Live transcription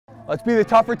Let's be the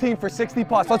tougher team for 60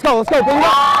 plus. Let's go, bring it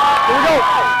up. Here we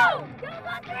go.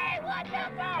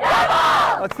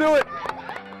 Let's do it.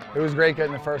 It was great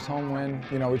getting the first home win.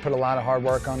 You know, we put a lot of hard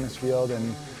work on this field,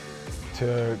 and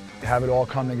to have it all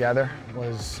come together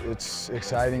it's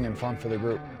exciting and fun for the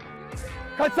group.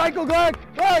 Cut cycle, Greg!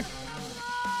 Yeah!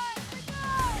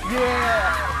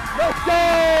 Let's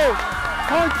go!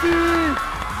 Punchy!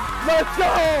 Let's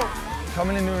go!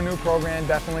 Coming into a new program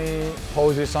definitely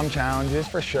poses some challenges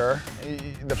for sure.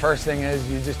 The first thing is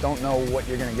you just don't know what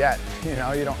you're going to get. You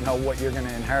know, you don't know what you're going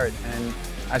to inherit. And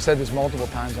I've said this multiple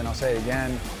times and I'll say it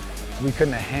again, we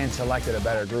couldn't have hand-selected a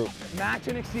better group. Match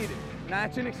and exceed it.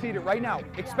 Match and exceed it right now.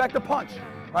 Expect a punch,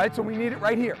 right? So we need it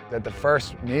right here. At the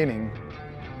first meeting,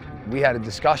 we had a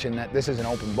discussion that this is an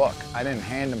open book. I didn't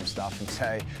hand them stuff and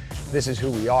say, this is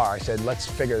who we are. I said, let's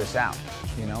figure this out.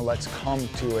 You know, let's come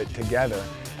to it together.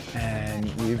 And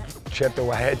we've chipped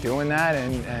away at doing that,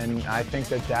 and I think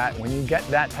that when you get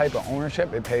that type of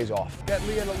ownership, it pays off. Get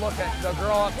Leah to look at the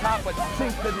girl up top, but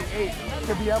sink to the 8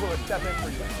 to be able to step in for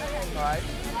you, all right?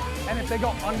 And if they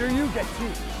go under you, get T.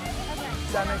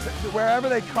 That makes it, wherever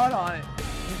they cut on it,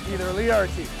 either Leah or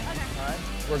T, all right?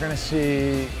 We're gonna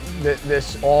see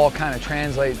this all kind of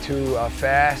translate to a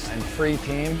fast and free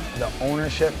team. The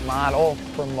ownership model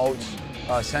promotes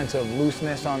a sense of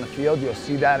looseness on the field. You'll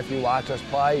see that if you watch us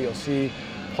play. You'll see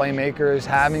playmakers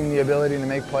having the ability to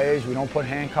make plays. We don't put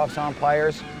handcuffs on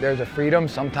players. There's a freedom.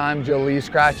 Sometimes you'll leave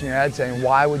scratching your head saying,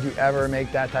 why would you ever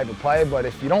make that type of play? But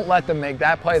if you don't let them make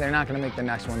that play, they're not going to make the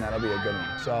next one. That'll be a good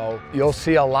one. So you'll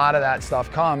see a lot of that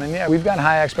stuff come. And yeah, we've got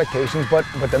high expectations, but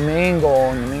the main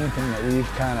goal and the main thing that we've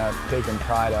kind of taken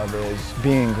pride of is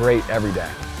being great every day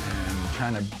and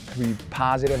trying to be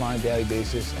positive on a daily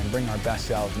basis and bring our best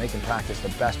selves, making practice the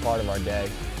best part of our day.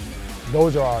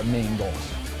 Those are our main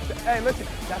goals. Hey, listen,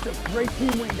 that's a great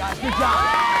team win, guys. Good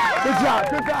job. Good job.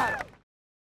 Good battle.